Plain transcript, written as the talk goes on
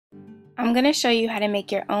I'm going to show you how to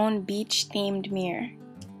make your own beach themed mirror.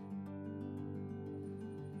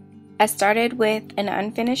 I started with an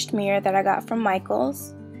unfinished mirror that I got from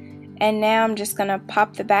Michael's, and now I'm just going to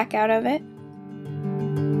pop the back out of it.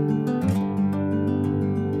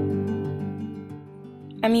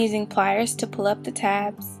 I'm using pliers to pull up the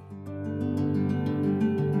tabs.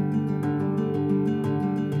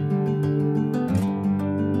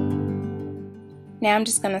 Now I'm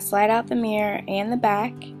just going to slide out the mirror and the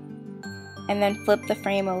back and then flip the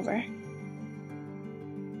frame over.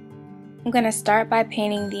 I'm going to start by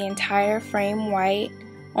painting the entire frame white,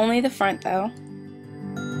 only the front though.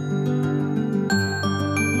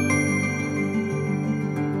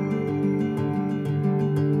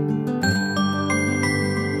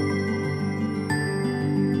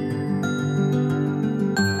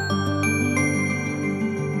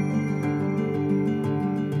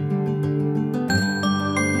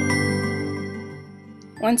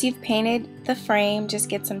 Once you've painted the frame, just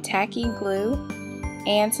get some tacky glue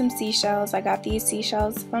and some seashells. I got these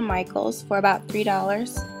seashells from Michael's for about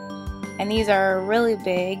 $3, and these are really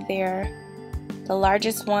big. They're the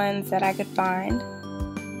largest ones that I could find.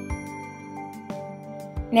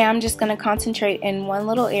 Now I'm just going to concentrate in one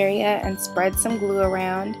little area and spread some glue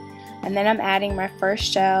around, and then I'm adding my first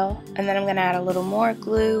shell, and then I'm going to add a little more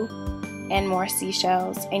glue and more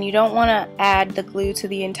seashells. And you don't want to add the glue to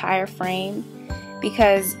the entire frame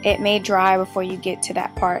because it may dry before you get to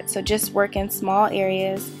that part, so just work in small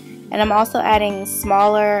areas. And I'm also adding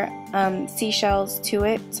smaller seashells to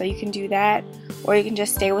it, so you can do that, or you can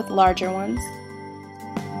just stay with larger ones.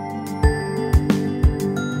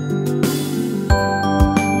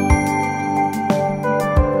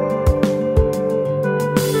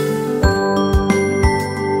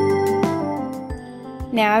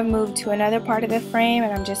 Now I've moved to another part of the frame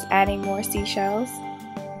and I'm just adding more seashells.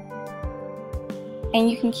 And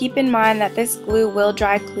you can keep in mind that this glue will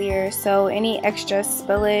dry clear, so any extra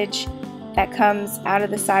spillage that comes out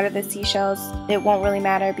of the side of the seashells, it won't really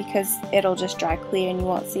matter because it'll just dry clear and you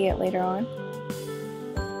won't see it later on.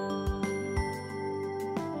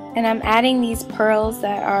 And I'm adding these pearls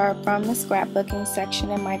that are from the scrapbooking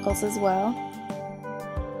section in Michael's as well.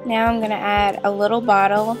 Now I'm going to add a little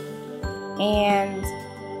bottle, and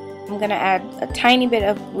I'm going to add a tiny bit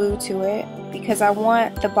of glue to it because I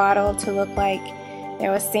want the bottle to look like there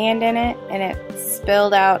was sand in it and it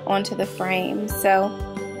spilled out onto the frame. So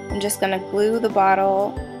I'm just going to glue the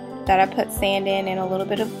bottle that I put sand in and a little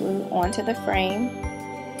bit of glue onto the frame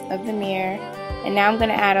of the mirror. And now I'm going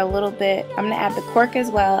to add a little bit, I'm going to add the cork as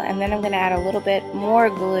well, and then I'm going to add a little bit more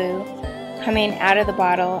glue coming out of the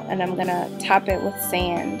bottle, and I'm going to top it with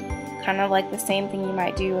sand, kind of like the same thing you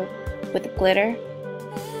might do with glitter.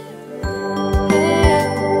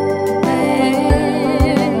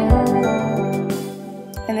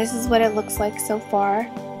 And this is what it looks like so far.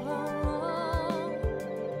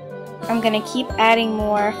 I'm going to keep adding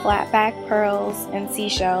more flat back pearls and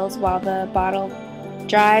seashells while the bottle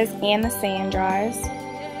dries and the sand dries.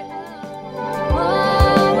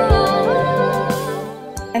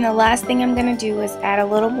 And the last thing I'm going to do is add a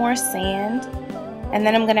little more sand, and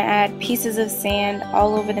then I'm going to add pieces of sand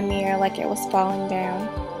all over the mirror like it was falling down.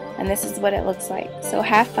 And this is what it looks like. So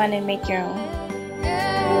have fun and make your own.